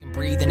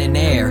breathing in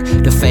air.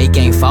 The fake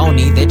ain't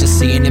phony, they're just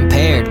seeing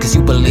impaired. Cause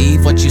you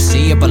believe what you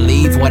see or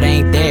believe what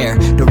ain't there.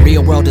 The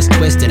real world is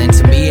twisted and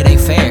to me it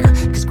ain't fair.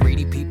 Cause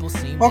greedy people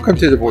seem... Welcome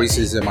to the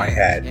Voices in My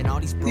Head.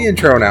 The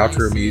intro and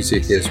outro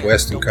music is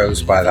Western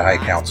Coast by the High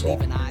Council.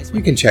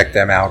 You can check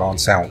them out on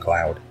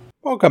SoundCloud.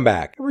 Welcome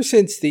back. Ever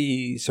since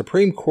the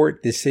Supreme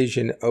Court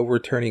decision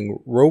overturning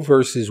Roe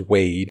v.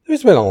 Wade,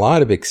 there's been a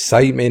lot of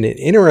excitement and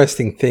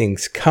interesting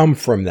things come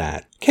from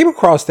that. Came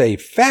across a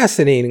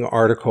fascinating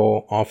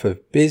article off of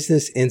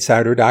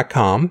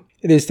businessinsider.com.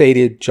 It is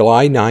dated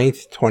July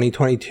 9th,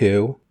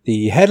 2022.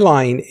 The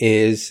headline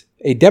is,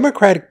 "A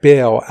Democratic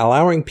bill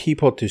allowing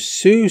people to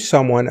sue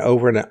someone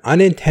over an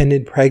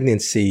unintended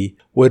pregnancy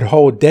would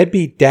hold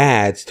deadbeat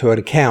dads to an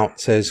account,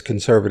 says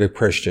conservative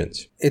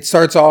Christians." It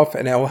starts off,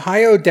 an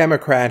Ohio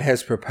Democrat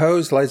has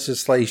proposed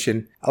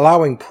legislation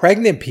allowing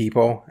pregnant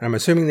people, and I'm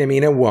assuming they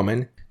mean a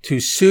woman, to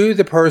sue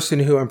the person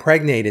who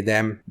impregnated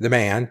them, the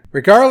man,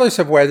 regardless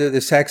of whether the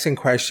sex in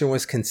question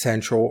was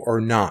consensual or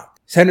not.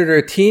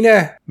 Senator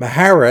Tina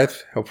Maharath,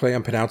 hopefully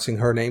I'm pronouncing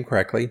her name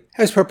correctly,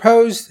 has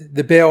proposed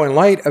the bill in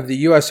light of the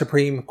U.S.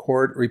 Supreme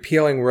Court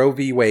repealing Roe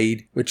v.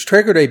 Wade, which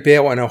triggered a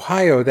bill in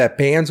Ohio that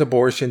bans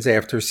abortions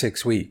after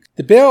 6 weeks.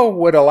 The bill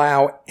would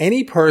allow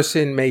any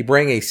person may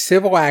bring a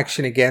civil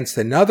action against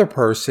another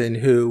person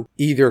who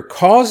either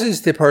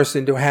causes the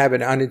person to have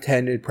an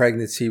unintended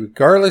pregnancy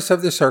regardless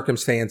of the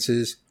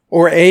circumstances,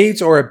 or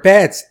aids or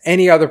abets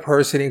any other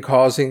person in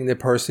causing the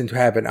person to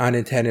have an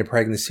unintended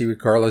pregnancy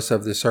regardless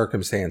of the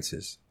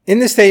circumstances. In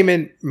the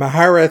statement,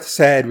 Maharath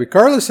said,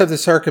 regardless of the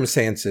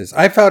circumstances,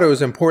 I felt it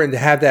was important to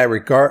have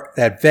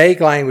that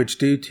vague language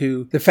due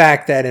to the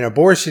fact that an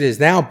abortion is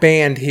now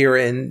banned here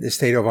in the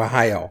state of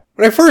Ohio.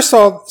 When I first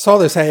saw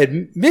this, I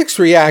had mixed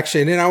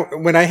reaction,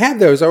 and when I had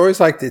those, I always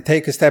like to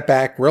take a step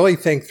back, really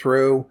think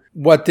through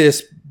what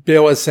this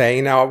bill is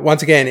saying. Now,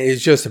 once again,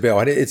 it's just a bill.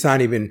 It's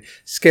not even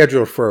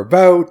scheduled for a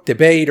vote,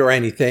 debate, or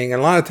anything. And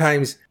a lot of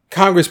times,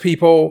 Congress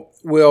people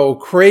will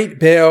create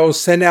bills,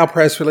 send out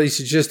press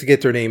releases just to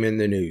get their name in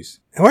the news.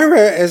 However,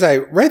 as I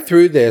read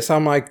through this,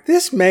 I'm like,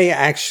 this may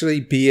actually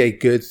be a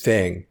good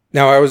thing.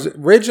 Now, I was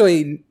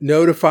originally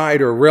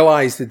notified or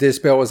realized that this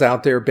bill was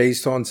out there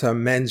based on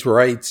some men's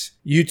rights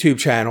YouTube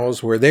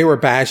channels where they were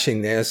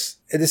bashing this.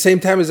 At the same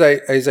time, as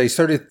I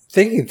started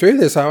thinking through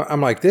this,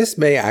 I'm like, this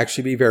may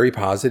actually be very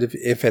positive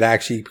if it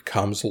actually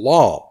becomes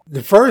law.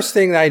 The first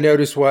thing that I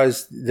noticed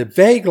was the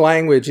vague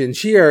language, and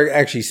she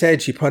actually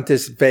said she put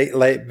this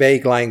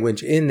vague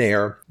language in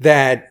there,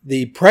 that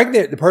the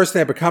person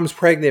that becomes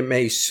pregnant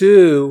may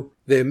sue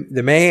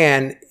the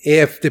man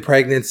if the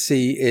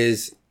pregnancy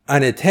is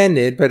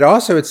unattended, but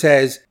also it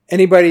says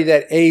anybody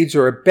that aids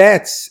or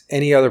abets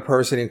any other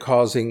person in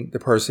causing the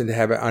person to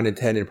have an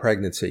unintended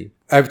pregnancy.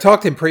 I've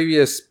talked in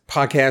previous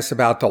podcasts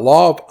about the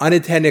law of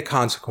unintended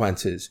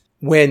consequences.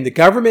 When the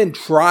government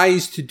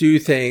tries to do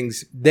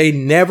things, they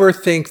never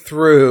think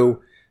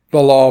through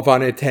the law of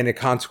unintended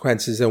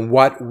consequences and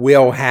what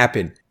will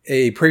happen.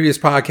 A previous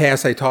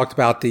podcast, I talked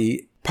about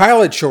the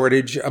pilot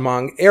shortage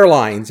among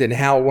airlines and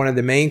how one of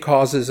the main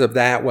causes of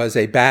that was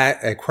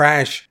a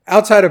crash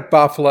outside of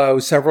Buffalo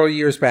several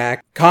years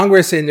back.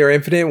 Congress, in their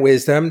infinite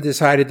wisdom,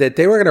 decided that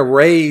they were going to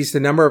raise the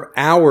number of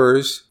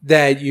hours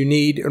that you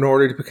need in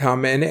order to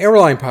become an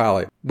airline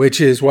pilot, which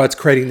is what's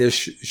creating this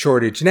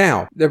shortage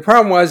now. The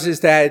problem is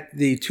that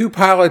the two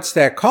pilots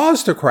that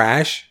caused the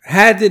crash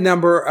had the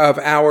number of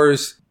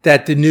hours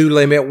that the new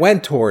limit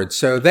went towards.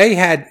 So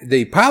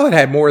the pilot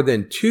had more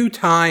than 2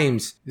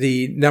 times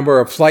the number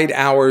of flight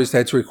hours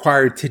that's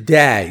required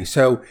today.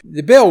 So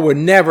the bill would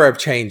never have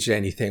changed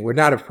anything, would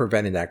not have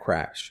prevented that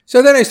crash.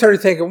 So then I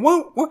started thinking,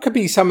 what could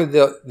be some of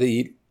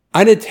the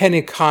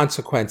unintended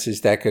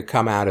consequences that could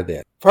come out of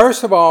this?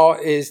 First of all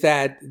is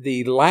that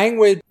the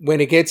language,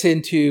 when it gets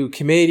into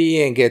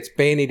committee and gets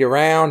bandied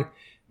around,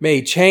 may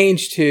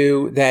change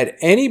to that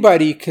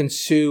anybody can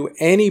sue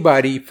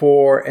anybody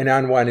for an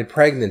unwanted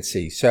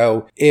pregnancy.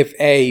 So if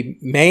a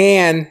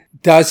man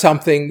does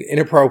something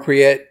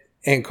inappropriate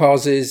and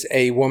causes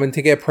a woman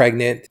to get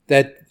pregnant,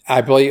 that I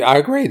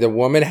agree, the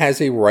woman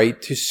has a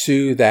right to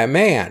sue that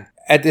man.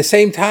 At the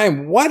same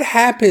time, what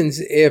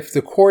happens if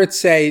the courts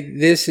say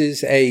this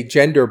is a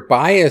gender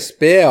bias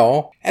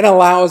bill and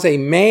allows a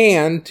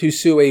man to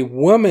sue a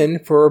woman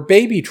for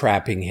baby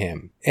trapping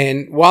him?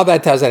 And while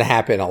that doesn't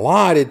happen a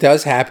lot, it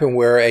does happen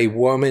where a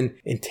woman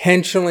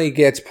intentionally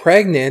gets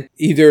pregnant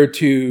either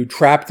to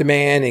trap the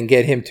man and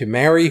get him to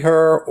marry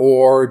her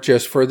or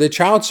just for the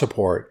child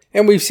support.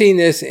 And we've seen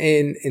this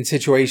in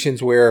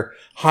situations where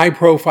high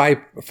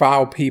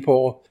profile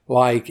people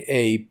like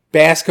a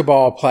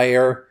basketball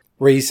player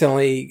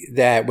recently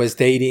that was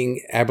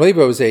dating, I believe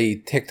it was a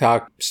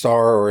TikTok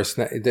star or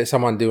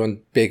someone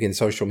doing big in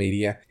social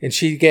media. And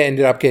she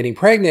ended up getting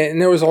pregnant.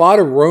 And there was a lot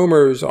of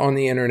rumors on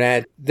the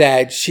internet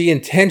that she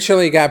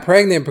intentionally got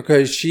pregnant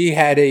because she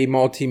had a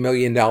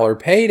multi-million-dollar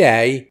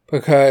payday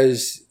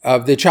because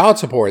of the child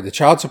support. The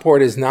child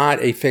support is not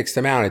a fixed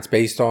amount. It's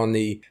based on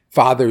the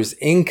father's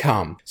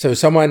income. So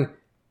someone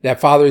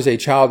that fathers a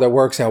child that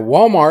works at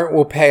Walmart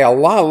will pay a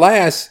lot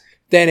less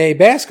than a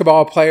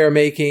basketball player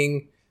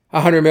making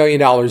 $100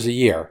 million a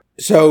year.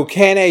 So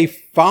can a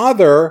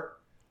father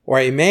or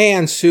a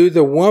man sue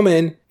the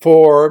woman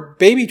for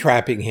baby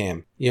trapping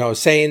him?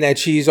 Saying that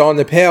she's on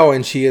the pill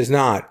and she is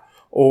not.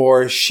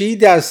 Or she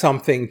does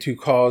something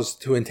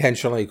to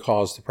intentionally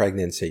cause the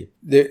pregnancy.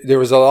 There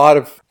was a lot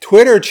of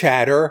Twitter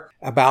chatter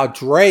about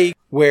Drake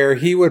where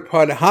he would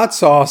put hot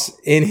sauce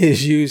in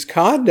his used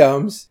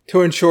condoms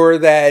to ensure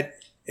that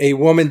a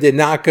woman did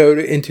not go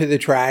into the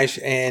trash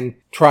and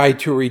try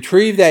to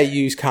retrieve that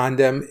used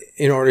condom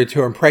in order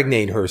to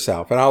impregnate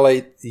herself. And I'll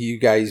let you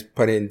guys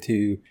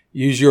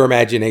use your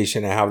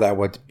imagination on how that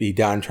would be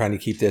done, trying to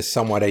keep this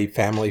somewhat a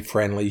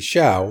family-friendly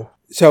show.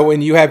 So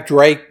when you have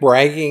Drake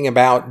bragging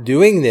about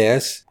doing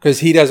this, because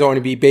he doesn't want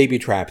to be baby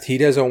trapped, he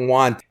doesn't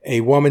want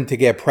a woman to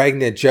get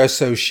pregnant just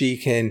so she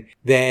can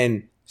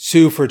then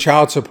sue for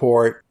child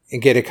support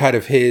and get a cut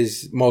of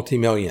his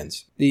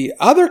multi-millions. The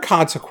other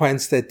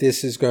consequence that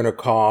this is going to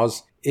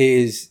cause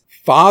is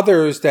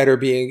fathers that are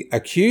being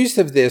accused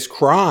of this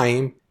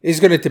crime is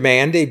going to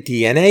demand a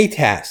DNA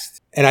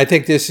test. And I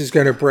think this is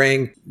going to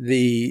bring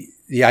the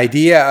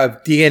idea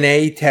of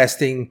DNA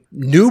testing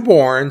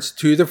newborns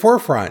to the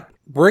forefront.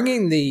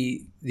 Bringing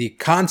the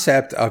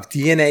concept of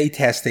DNA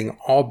testing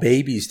all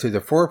babies to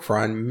the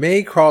forefront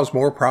may cause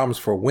more problems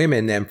for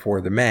women than for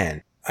the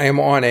men. I'm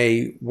on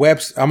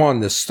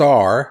the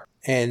Star,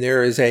 and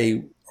there is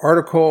a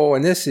article,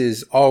 and this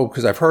is all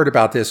because I've heard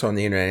about this on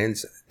the internet.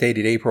 It's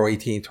dated April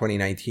 18,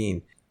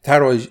 2019. The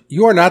title is,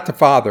 "You Are Not the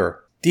Father.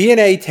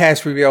 DNA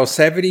test reveals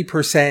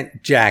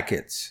 70%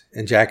 jackets,"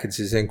 and jackets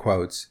is in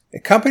quotes. A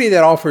company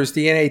that offers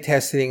DNA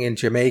testing in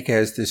Jamaica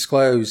has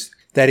disclosed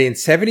that in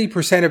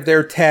 70% of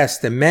their tests,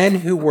 the men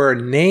who were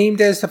named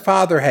as the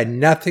father had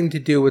nothing to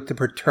do with the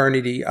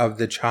paternity of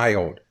the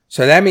child.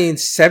 So that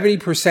means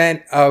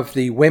 70% of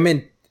the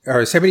women,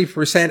 or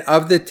 70%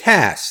 of the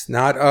tests,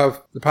 not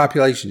of the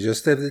population,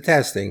 just of the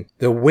testing,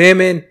 the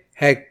women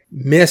had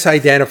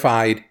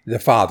misidentified the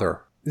father.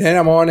 Then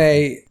I'm on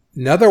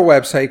another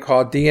website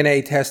called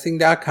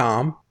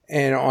DNAtesting.com.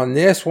 And on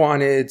this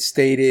one, it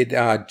stated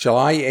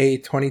July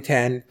 8,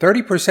 2010,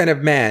 30%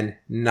 of men,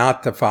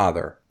 not the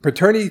father.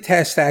 Paternity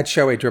test stats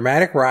show a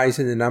dramatic rise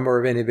in the number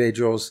of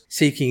individuals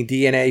seeking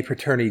DNA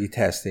paternity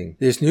testing.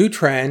 This new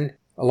trend,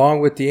 along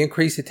with the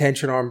increased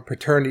attention on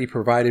paternity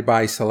provided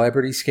by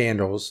celebrity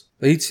scandals,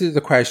 leads to the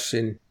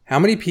question, how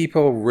many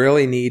people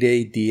really need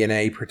a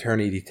DNA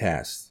paternity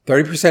test?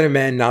 30% of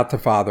men, not the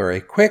father. A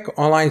quick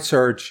online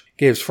search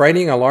gives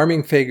frightening,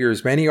 alarming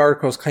figures. Many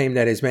articles claim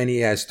that as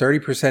many as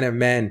 30% of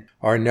men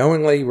are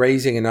knowingly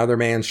raising another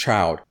man's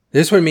child.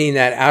 This would mean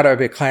that out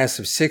of a class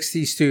of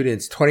 60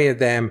 students, 20 of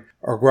them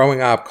are growing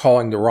up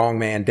calling the wrong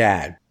man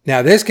dad.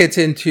 Now, this gets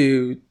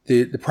into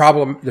the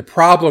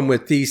problem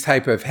with these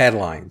type of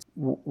headlines.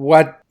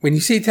 When you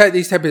see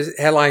these type of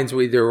headlines,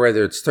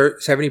 whether it's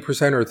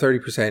 70% or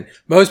 30%,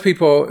 most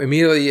people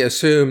immediately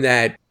assume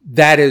that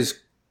is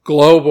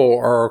global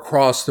or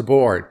across the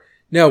board.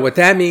 No, what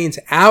that means,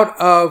 out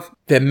of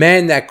the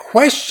men that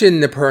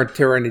question the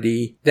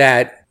paternity,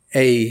 that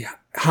a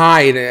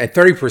high at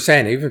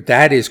 30%, even if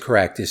that is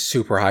correct, is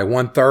super high.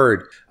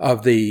 1/3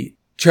 of the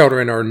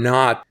children are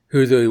not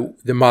who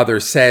the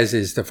mother says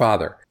is the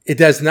father. It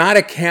does not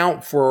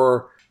account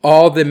for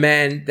all the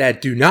men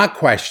that do not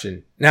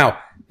question. Now,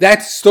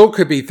 that still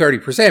could be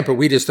 30%, but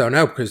we just don't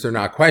know because they're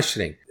not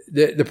questioning.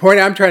 The point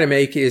I'm trying to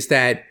make is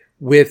that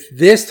with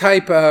this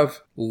type of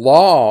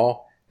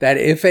law, that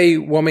if a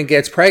woman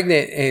gets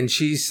pregnant and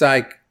she's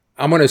like,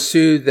 I'm going to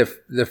sue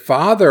the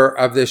father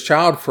of this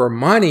child for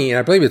money, and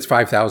I believe it's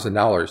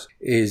 $5,000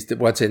 is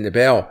what's in the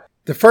bill.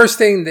 The first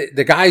thing that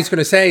the guy's going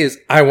to say is,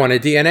 I want a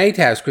DNA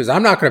test because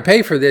I'm not going to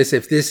pay for this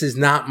if this is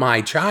not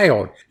my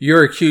child.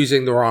 You're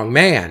accusing the wrong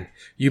man.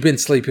 You've been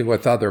sleeping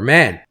with other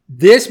men.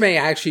 This may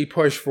actually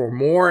push for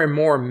more and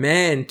more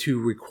men to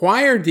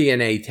require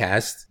DNA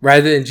tests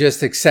rather than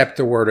just accept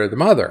the word of the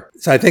mother.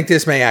 So I think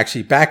this may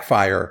actually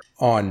backfire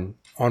on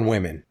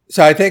women.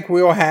 So I think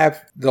we'll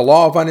have the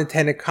law of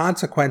unintended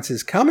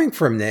consequences coming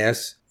from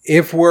this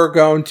if we're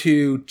going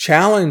to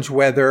challenge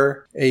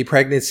whether a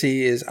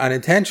pregnancy is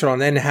unintentional.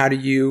 And then how do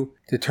you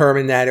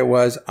determine that it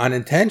was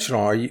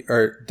unintentional?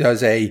 Or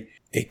does a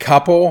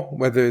couple,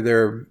 whether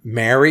they're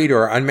married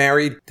or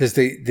unmarried, do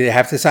they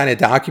have to sign a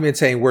document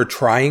saying we're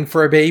trying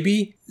for a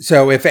baby?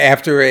 So if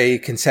after a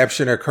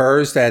conception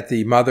occurs that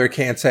the mother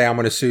can't say, I'm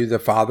going to sue the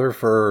father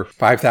for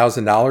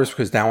 $5,000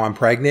 because now I'm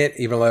pregnant,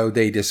 even though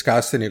they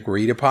discussed and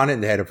agreed upon it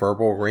and they had a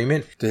verbal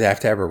agreement, do they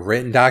have to have a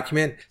written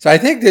document? So I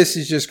think this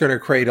is just going to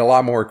create a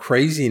lot more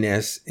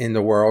craziness in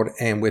the world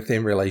and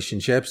within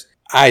relationships.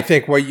 I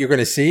think what you're going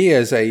to see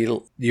is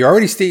you're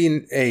already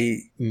seeing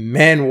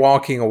men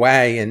walking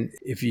away. And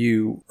if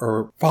you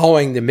are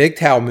following the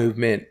MGTOW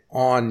movement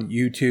on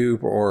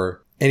YouTube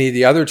or any of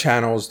the other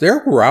channels,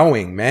 they're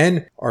growing.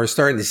 Men are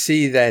starting to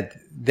see that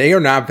they are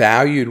not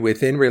valued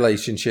within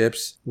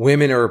relationships.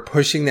 Women are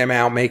pushing them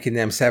out, making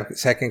them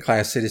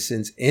second-class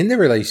citizens in the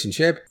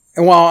relationship.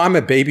 And while I'm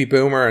a baby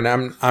boomer and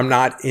I'm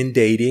not in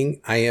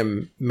dating, I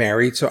am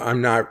married, so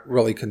I'm not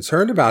really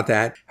concerned about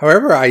that.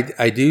 However,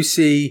 I do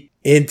see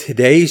in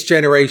today's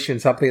generation,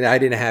 something that I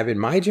didn't have in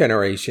my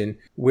generation,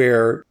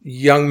 where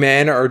young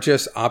men are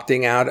just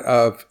opting out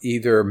of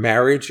either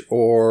marriage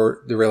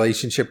or the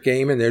relationship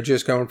game, and they're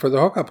just going for the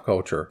hookup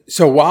culture.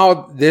 So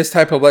while this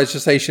type of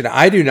legislation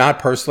I do not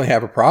personally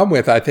have a problem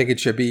with, I think it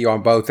should be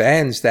on both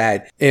ends,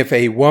 that if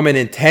a woman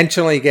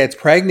intentionally gets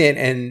pregnant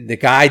and the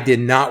guy did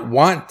not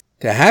want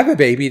to have a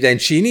baby, then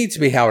she needs to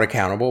be held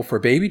accountable for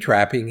baby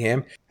trapping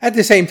him. At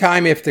the same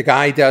time, if the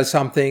guy does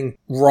something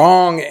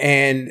wrong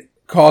and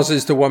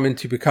causes the woman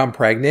to become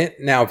pregnant,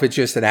 now if it's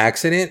just an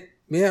accident,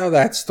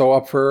 that's still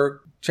up for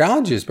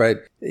challenges.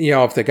 But,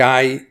 if the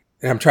guy,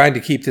 and I'm trying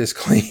to keep this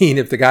clean,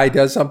 if the guy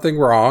does something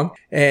wrong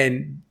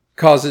and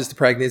causes the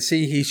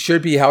pregnancy, he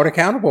should be held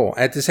accountable.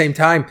 At the same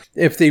time,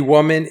 if the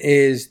woman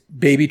is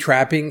baby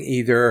trapping,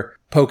 either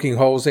poking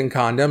holes in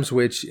condoms,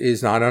 which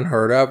is not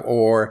unheard of,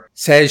 or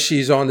says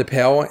she's on the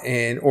pill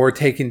or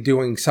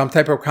doing some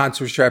type of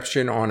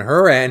contraception on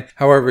her end.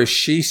 However,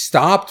 she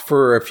stopped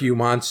for a few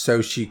months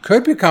so she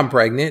could become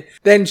pregnant,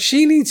 then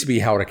she needs to be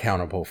held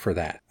accountable for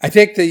that. I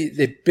think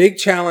the big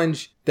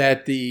challenge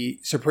that the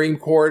Supreme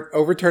Court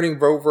overturning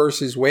Roe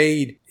versus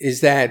Wade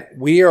is that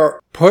we are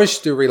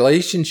pushed the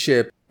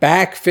relationship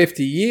back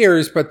 50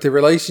 years, but the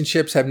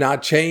relationships have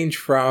not changed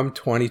from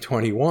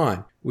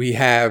 2021. We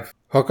have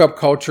hookup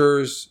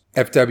cultures,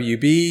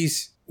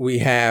 FWBs, we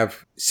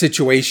have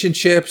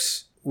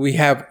situationships, we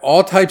have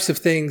all types of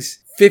things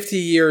 50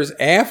 years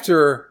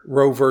after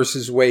Roe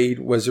versus Wade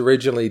was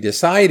originally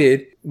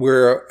decided,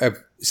 where a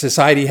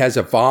society has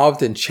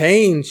evolved and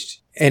changed.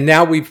 And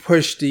now we've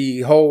pushed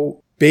the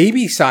whole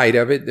baby side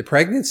of it, the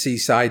pregnancy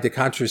side, the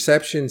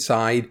contraception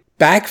side,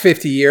 back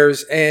 50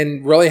 years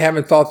and really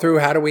haven't thought through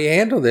how do we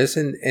handle this,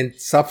 and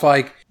stuff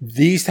like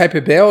these type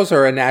of bills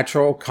are a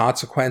natural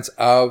consequence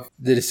of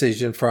the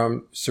decision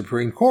from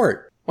Supreme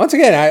Court. Once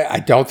again, I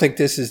don't think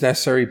this is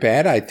necessarily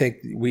bad. I think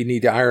we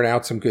need to iron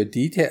out some good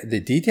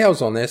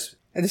details on this.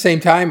 At the same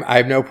time, I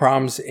have no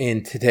problems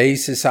in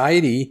today's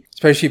society,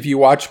 especially if you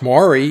watch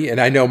Maury, and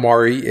I know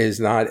Maury is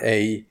not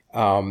an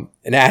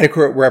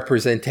adequate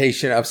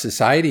representation of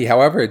society.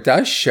 However, it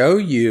does show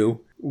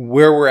you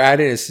where we're at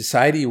in a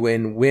society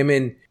when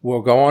women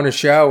will go on a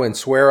show and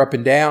swear up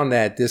and down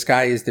that this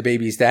guy is the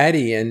baby's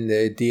daddy and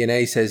the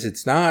DNA says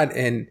it's not.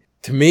 And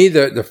to me,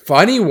 the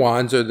funny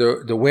ones are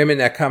the women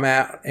that come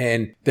out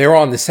and they're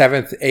on the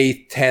 7th,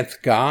 8th,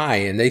 10th guy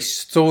and they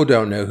still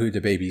don't know who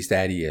the baby's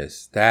daddy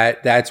is.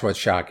 That's what's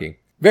shocking.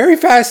 Very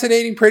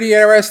fascinating, pretty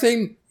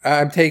interesting.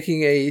 I'm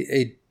taking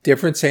a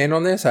different stand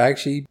on this. I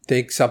actually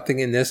think something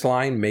in this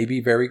line may be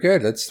very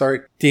good. Let's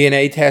start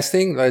DNA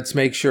testing. Let's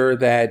make sure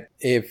that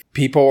if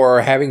people are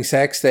having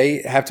sex,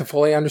 they have to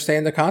fully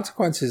understand the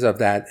consequences of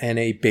that, and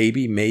a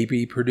baby may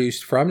be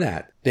produced from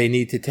that. They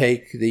need to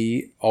take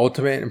the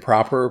ultimate and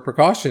proper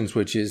precautions,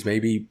 which is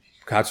maybe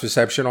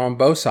contraception on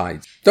both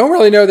sides. Don't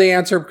really know the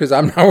answer because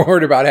I'm not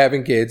worried about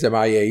having kids at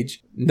my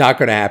age. Not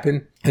going to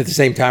happen. At the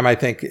same time, I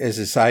think as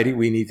a society,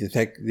 we need to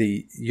think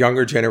the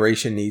younger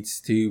generation needs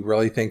to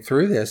really think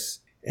through this.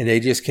 And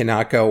they just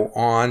cannot go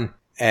on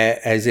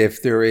as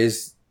if there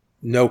is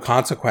no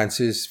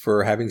consequences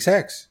for having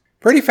sex.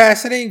 Pretty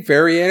fascinating,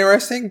 very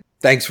interesting.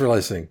 Thanks for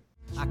listening.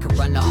 I could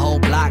run the whole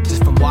block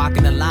just from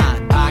walking the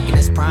line. Parking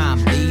is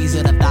prime, these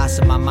are the thoughts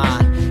of my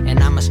mind. And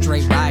I'm a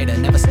straight rider,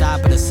 never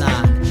stop at a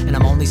sign. And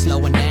I'm only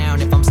slowing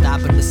down if I'm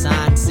stopping the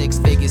sign. 6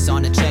 figures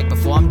on the check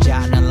before I'm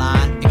jotting a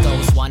line. It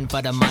goes 1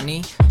 for the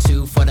money,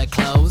 2 for the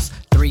clothes,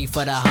 3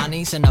 for the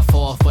honeys, and a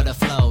 4 for the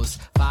flows.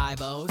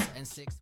 5 O's and 6...